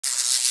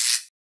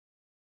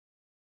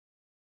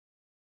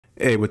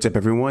Hey, what's up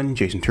everyone?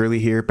 Jason Turley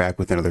here, back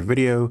with another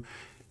video.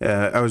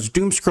 I was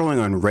doom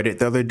scrolling on Reddit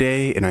the other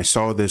day and I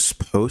saw this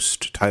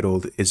post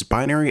titled, "Is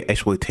binary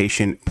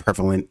exploitation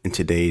prevalent in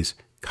today's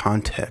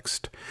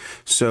context?"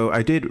 So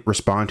I did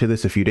respond to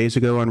this a few days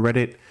ago on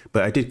Reddit,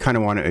 but I did kind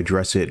of want to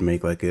address it and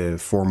make like a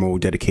formal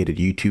dedicated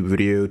YouTube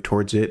video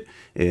towards it.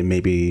 And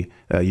maybe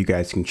you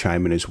guys can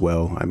chime in as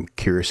well. I'm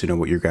curious to know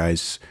what your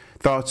guys'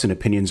 thoughts and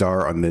opinions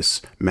are on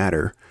this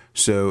matter.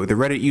 So the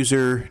Reddit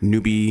user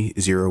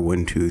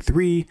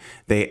newbie0123,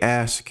 they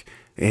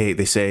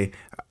say,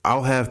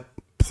 "I'll have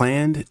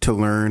planned to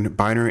learn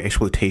binary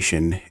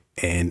exploitation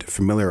and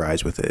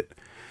familiarize with it.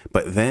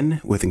 But then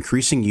with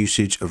increasing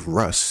usage of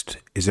Rust,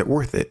 is it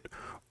worth it?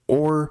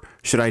 Or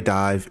should I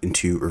dive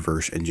into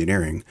reverse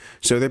engineering?"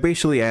 So they're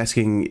basically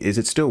asking, is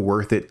it still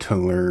worth it to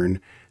learn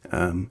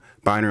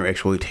binary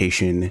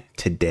exploitation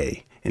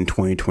today in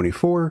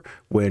 2024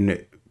 when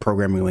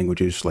programming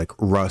languages like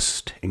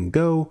Rust and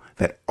Go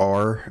that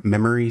are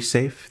memory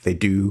safe, they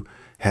do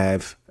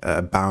have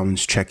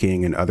bounds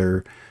checking and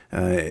other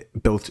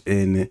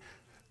built-in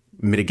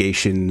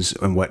mitigations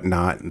and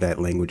whatnot that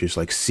languages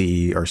like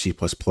C or C++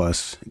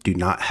 do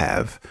not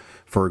have.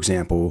 For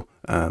example,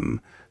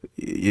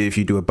 if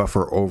you do a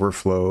buffer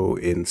overflow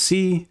in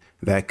C,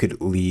 that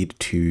could lead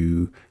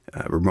to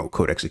remote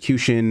code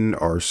execution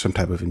or some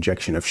type of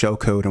injection of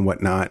shellcode and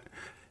whatnot.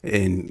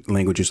 In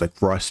languages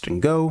like Rust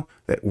and Go,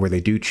 where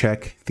they do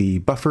check the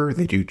buffer,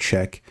 they do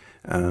check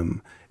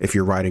if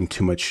you're writing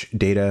too much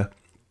data,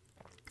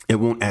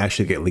 it won't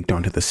actually get leaked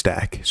onto the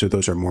stack. So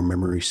those are more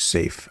memory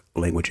safe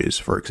languages,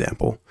 for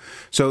example.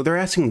 So they're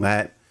asking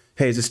that,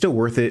 hey, is it still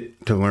worth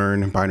it to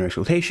learn binary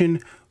exploitation?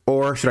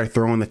 Or should I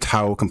throw in the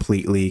towel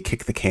completely,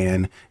 kick the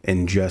can,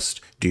 and just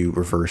do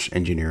reverse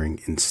engineering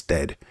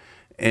instead?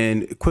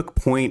 And quick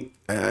point,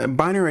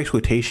 binary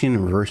exploitation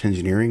and reverse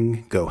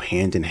engineering go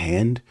hand in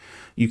hand.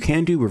 You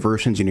can do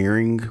reverse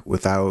engineering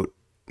without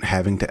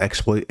having to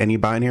exploit any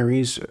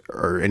binaries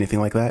or anything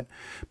like that.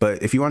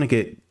 But if you want to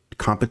get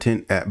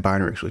competent at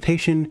binary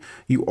exploitation,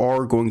 you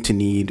are going to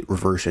need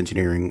reverse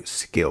engineering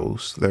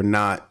skills. They're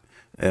not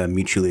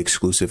mutually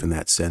exclusive in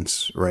that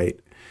sense, right?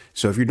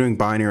 So if you're doing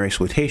binary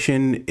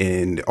exploitation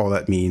and all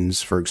that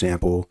means, for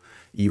example,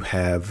 you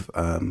have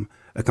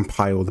a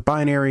compiled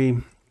binary,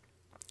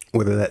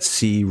 whether that's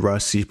C,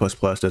 Rust, C++,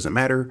 doesn't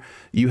matter.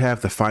 You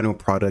have the final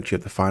product, you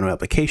have the final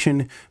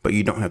application, but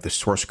you don't have the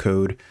source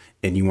code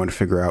and you want to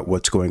figure out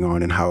what's going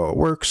on and how it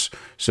works.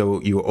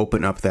 So you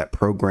open up that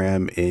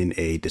program in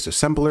a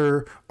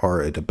disassembler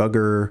or a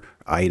debugger,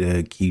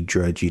 IDA,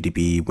 Ghidra,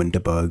 GDB,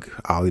 WinDebug,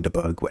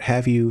 OllyDebug, what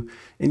have you.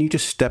 And you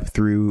just step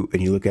through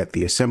and you look at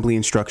the assembly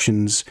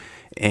instructions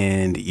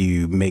and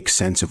you make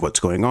sense of what's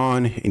going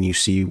on and you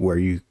see where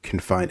you can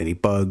find any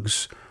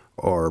bugs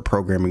or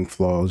programming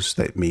flaws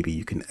that maybe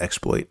you can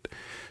exploit.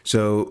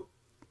 So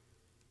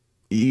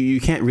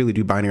you can't really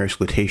do binary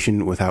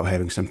exploitation without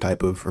having some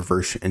type of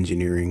reverse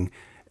engineering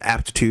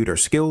aptitude or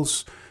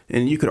skills.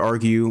 And you could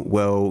argue,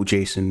 well,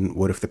 Jason,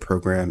 what if the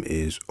program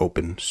is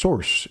open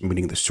source,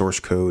 meaning the source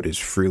code is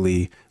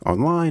freely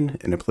online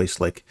in a place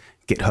like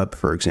GitHub,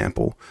 for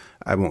example?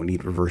 I won't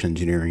need reverse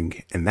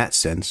engineering in that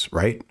sense,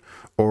 right?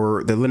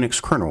 Or the Linux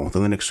kernel. The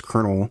Linux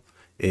kernel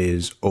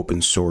is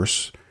open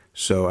source,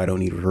 so I don't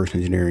need reverse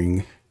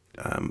engineering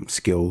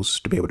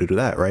skills to be able to do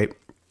that, right?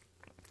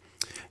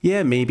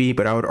 Yeah, maybe,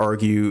 but I would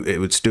argue it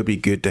would still be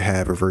good to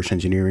have reverse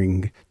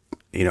engineering,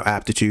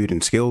 aptitude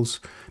and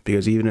skills,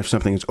 because even if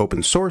something is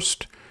open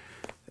sourced,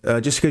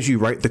 just because you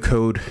write the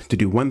code to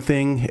do one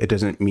thing, it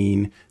doesn't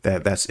mean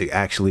that that's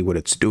actually what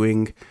it's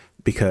doing,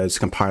 because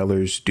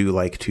compilers do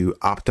like to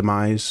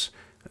optimize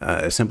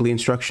assembly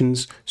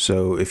instructions.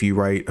 So if you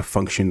write a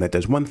function that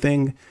does one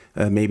thing,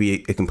 maybe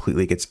it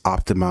completely gets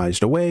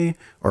optimized away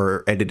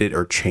or edited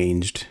or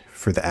changed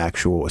for the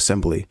actual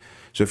assembly.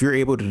 So if you're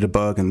able to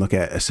debug and look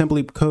at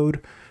assembly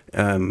code,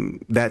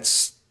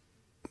 that's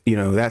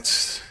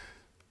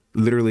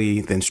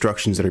literally the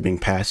instructions that are being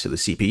passed to the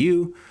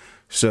CPU.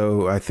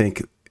 So I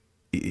think,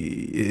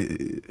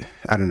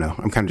 I don't know,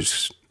 I'm kind of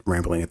just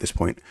rambling at this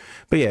point,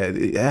 but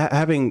yeah,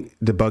 having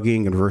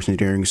debugging and reverse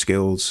engineering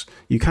skills,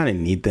 you kind of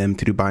need them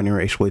to do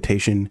binary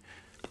exploitation.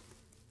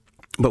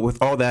 But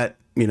with all that,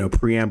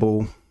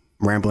 preamble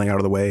rambling out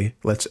of the way,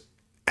 let's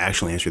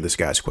actually answer this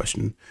guy's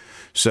question.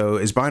 So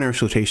is binary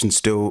exploitation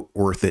still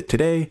worth it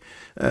today?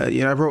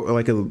 I wrote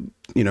like a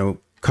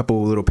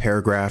couple little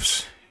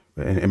paragraphs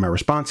in my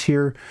response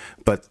here,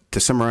 but to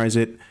summarize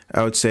it,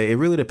 I would say it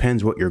really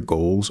depends what your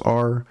goals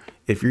are.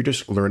 If you're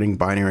just learning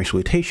binary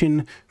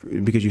exploitation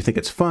because you think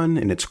it's fun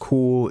and it's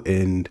cool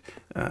and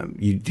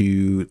you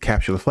do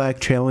capture the flag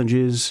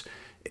challenges,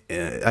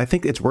 I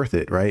think it's worth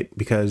it, right?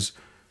 Because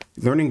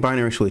learning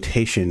binary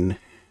exploitation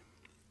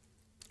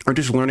or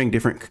just learning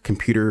different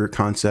computer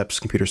concepts,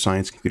 computer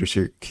science, computer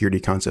security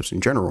concepts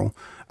in general,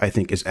 I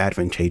think is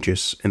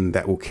advantageous, and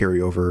that will carry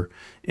over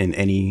in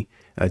any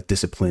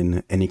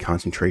discipline, any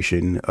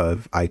concentration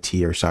of IT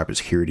or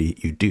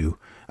cybersecurity you do.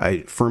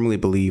 I firmly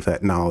believe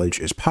that knowledge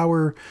is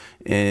power,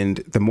 and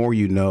the more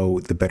you know,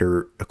 the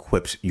better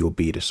equipped you'll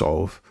be to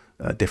solve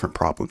different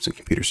problems in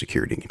computer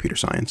security and computer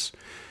science.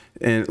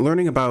 And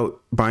learning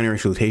about binary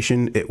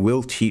exploitation, it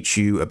will teach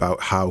you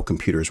about how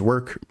computers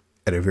work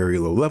at a very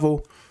low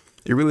level.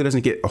 It really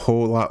doesn't get a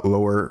whole lot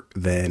lower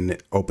than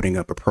opening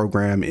up a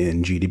program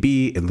in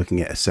GDB and looking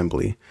at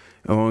assembly.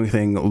 The only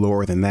thing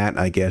lower than that,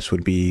 I guess,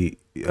 would be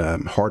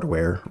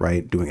hardware,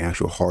 right? Doing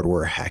actual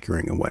hardware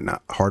hacking and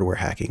whatnot, hardware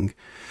hacking.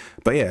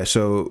 But yeah,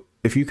 so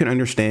if you can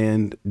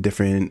understand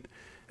different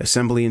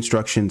assembly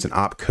instructions and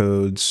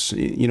opcodes,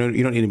 you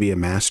don't need to be a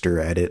master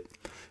at it,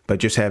 but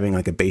just having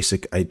like a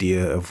basic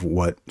idea of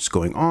what's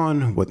going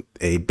on, what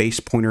a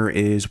base pointer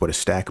is, what a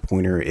stack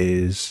pointer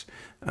is.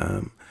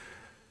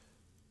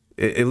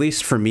 At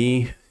least for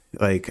me,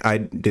 like I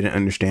didn't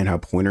understand how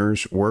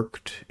pointers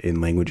worked in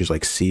languages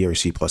like C or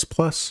C++.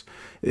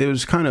 It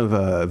was kind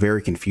of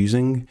very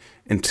confusing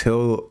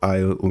until I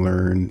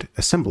learned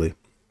assembly.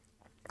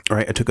 All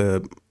right, I took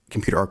a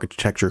computer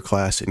architecture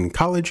class in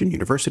college and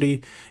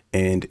university,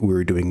 and we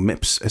were doing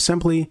MIPS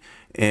assembly.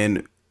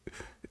 And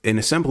in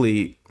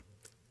assembly,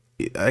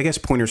 I guess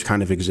pointers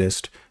kind of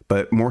exist,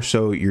 but more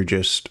so you're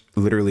just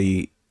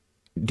literally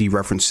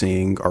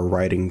dereferencing or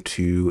writing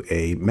to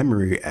a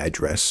memory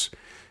address.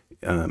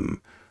 Yeah,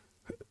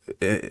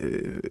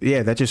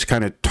 that just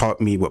kind of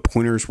taught me what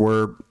pointers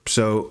were.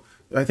 So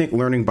I think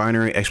learning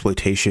binary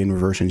exploitation,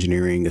 reverse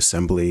engineering,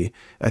 assembly,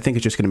 I think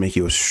it's just going to make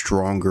you a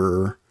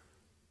stronger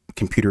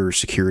computer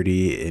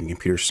security and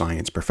computer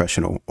science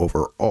professional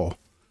overall.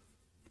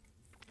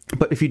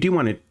 But if you do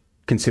want to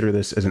consider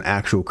this as an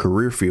actual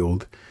career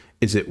field,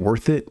 is it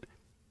worth it?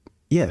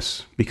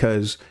 Yes,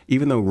 because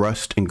even though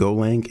Rust and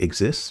Golang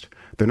exist,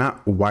 they're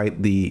not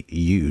widely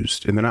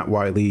used, and they're not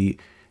widely,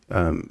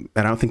 and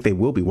I don't think they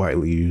will be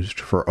widely used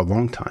for a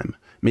long time.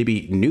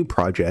 Maybe new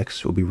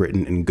projects will be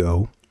written in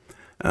Go.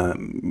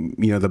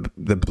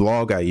 The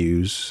blog I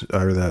use,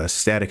 or the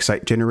static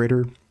site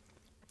generator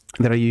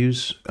that I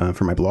use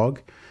for my blog,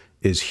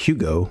 is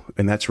Hugo,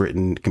 and that's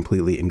written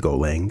completely in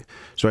Golang.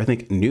 So I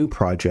think new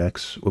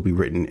projects will be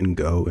written in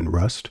Go and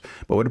Rust.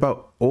 But what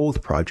about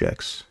old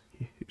projects?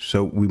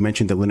 So we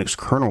mentioned the Linux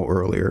kernel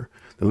earlier.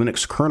 The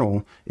Linux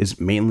kernel is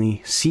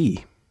mainly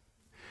C.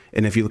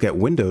 And if you look at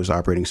Windows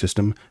operating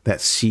system,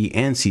 that's C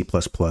and C++.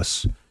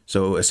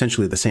 So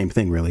essentially the same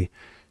thing, really.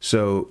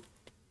 So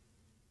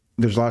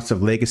there's lots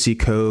of legacy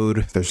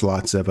code. There's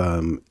lots of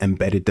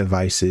embedded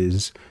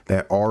devices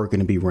that are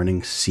going to be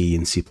running C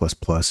and C++,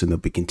 and they'll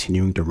be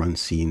continuing to run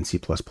C and C++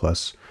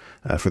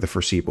 for the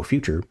foreseeable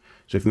future.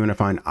 So if you want to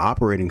find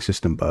operating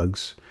system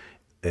bugs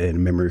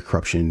and memory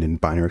corruption and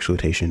binary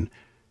exploitation,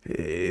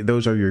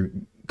 those are your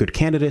good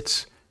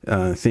candidates.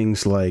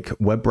 Things like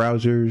web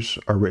browsers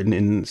are written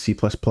in C++,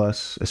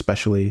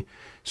 especially.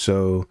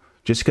 So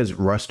just because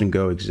Rust and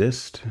Go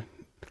exist,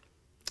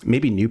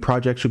 maybe new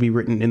projects will be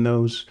written in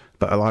those,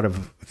 but a lot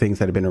of things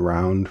that have been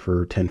around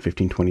for 10,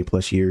 15, 20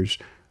 plus years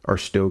are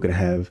still going to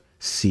have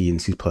C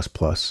and C++.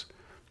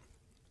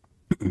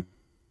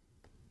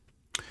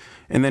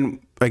 And then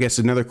I guess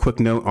another quick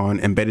note on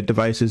embedded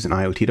devices and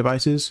IoT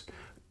devices.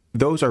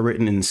 Those are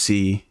written in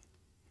C,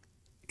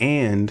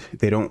 and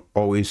they don't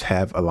always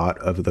have a lot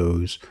of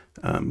those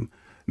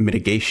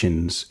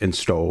mitigations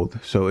installed.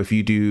 So if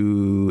you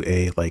do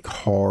a like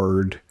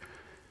hard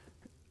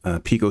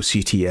Pico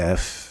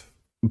CTF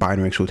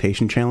binary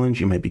exploitation challenge,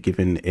 you might be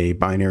given a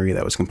binary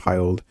that was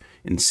compiled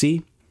in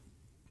C,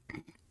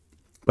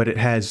 but it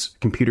has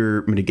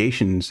computer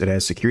mitigations, it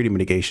has security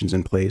mitigations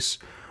in place,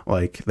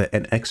 like the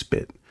NX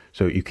bit.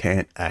 So you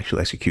can't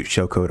actually execute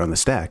shellcode on the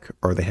stack,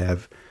 or they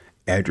have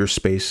address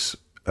space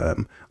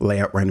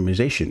layout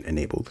randomization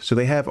enabled. So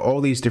they have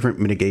all these different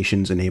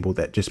mitigations enabled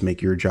that just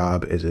make your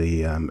job as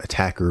a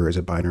attacker, as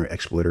a binary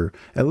exploiter,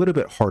 a little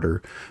bit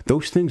harder.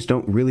 Those things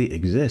don't really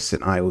exist in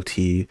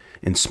IoT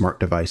and smart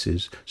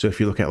devices. So if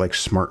you look at like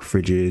smart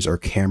fridges or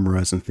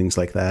cameras and things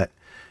like that,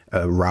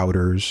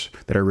 routers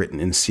that are written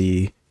in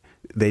C,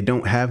 they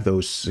don't have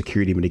those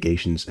security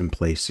mitigations in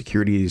place.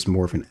 Security is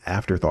more of an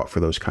afterthought for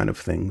those kind of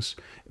things,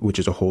 which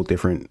is a whole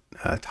different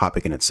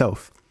topic in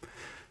itself.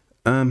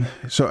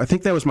 So I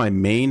think that was my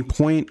main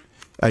point.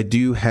 I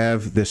do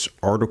have this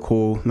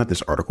article,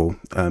 this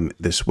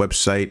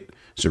website,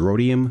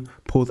 Zerodium,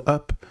 pulled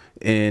up,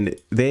 and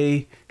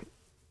they're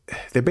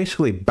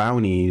basically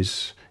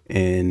bounties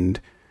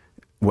and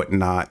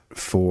whatnot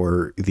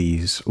for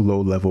these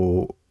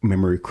low-level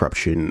memory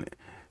corruption,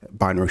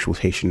 binary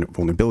exploitation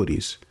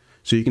vulnerabilities.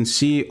 So you can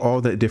see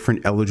all the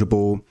different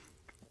eligible,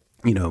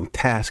 all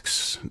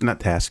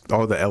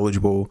the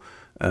eligible,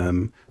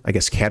 I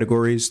guess,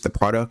 categories, the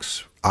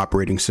products,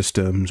 operating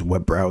systems,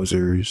 web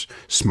browsers,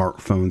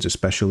 smartphones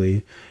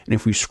especially. And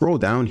if we scroll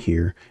down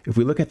here, if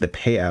we look at the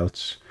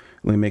payouts,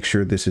 let me make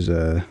sure this is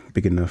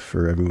big enough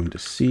for everyone to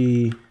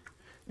see.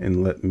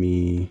 And let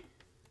me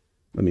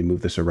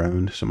move this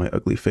around so my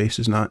ugly face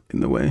is not in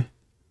the way.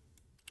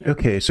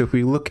 Okay, so if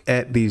we look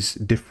at these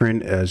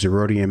different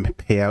Zerodium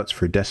payouts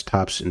for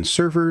desktops and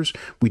servers,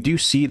 we do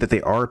see that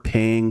they are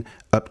paying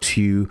up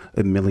to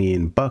 $1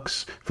 million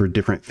for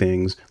different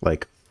things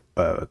like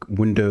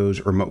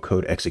Windows remote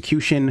code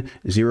execution,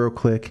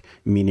 0-click,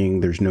 meaning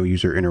there's no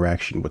user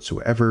interaction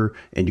whatsoever,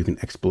 and you can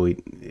exploit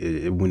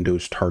a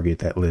Windows target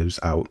that lives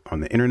out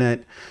on the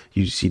internet.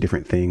 You see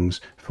different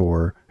things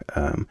for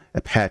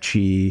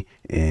Apache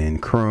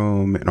and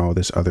Chrome and all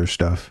this other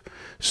stuff.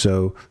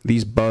 So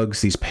these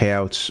bugs, these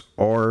payouts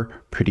are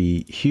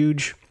pretty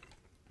huge.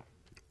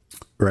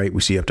 Right,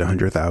 we see up to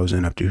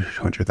 100,000, up to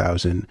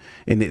 200,000,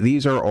 and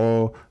these are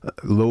all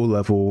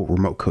low-level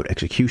remote code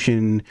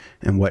execution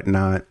and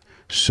whatnot.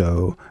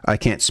 So I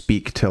can't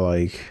speak to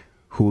like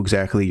who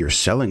exactly you're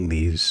selling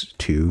these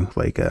to,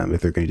 like if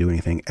they're going to do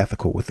anything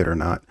ethical with it or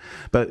not.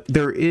 But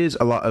there is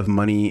a lot of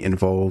money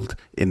involved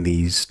in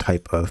these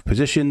type of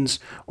positions.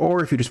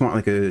 Or if you just want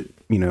like a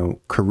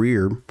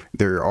career,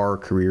 there are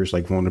careers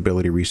like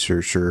vulnerability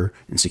researcher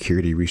and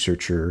security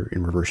researcher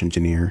and reverse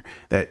engineer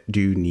that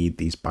do need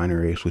these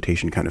binary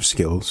exploitation kind of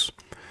skills.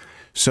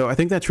 So I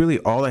think that's really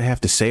all I have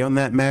to say on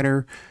that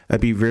matter. I'd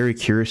be very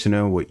curious to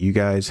know what you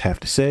guys have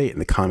to say in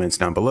the comments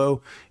down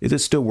below. Is it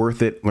still worth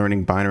it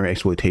learning binary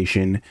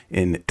exploitation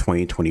in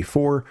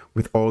 2024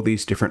 with all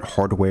these different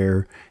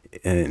hardware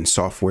and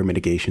software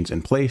mitigations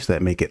in place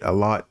that make it a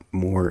lot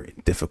more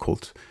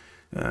difficult?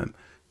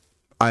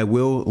 I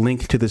will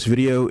link to this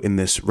video in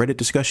this Reddit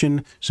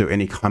discussion. So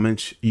any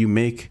comments you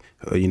make,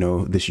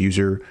 this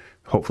user,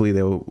 hopefully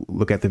they'll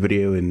look at the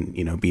video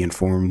and, be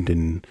informed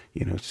and,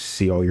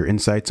 see all your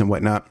insights and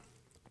whatnot.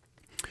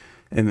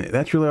 And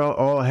that's really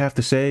all I have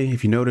to say.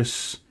 If you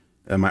notice,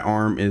 my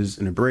arm is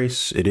in a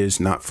brace. It is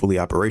not fully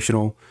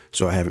operational.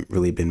 So I haven't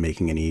really been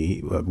making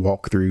any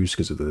walkthroughs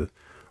because of the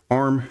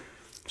arm.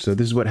 So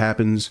this is what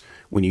happens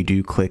when you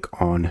do click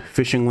on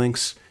phishing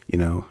links.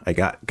 I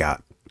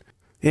got.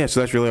 Yeah,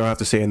 so that's really all I have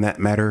to say in that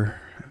matter.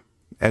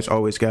 As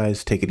always,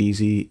 guys, take it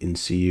easy and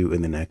see you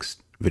in the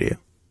next video.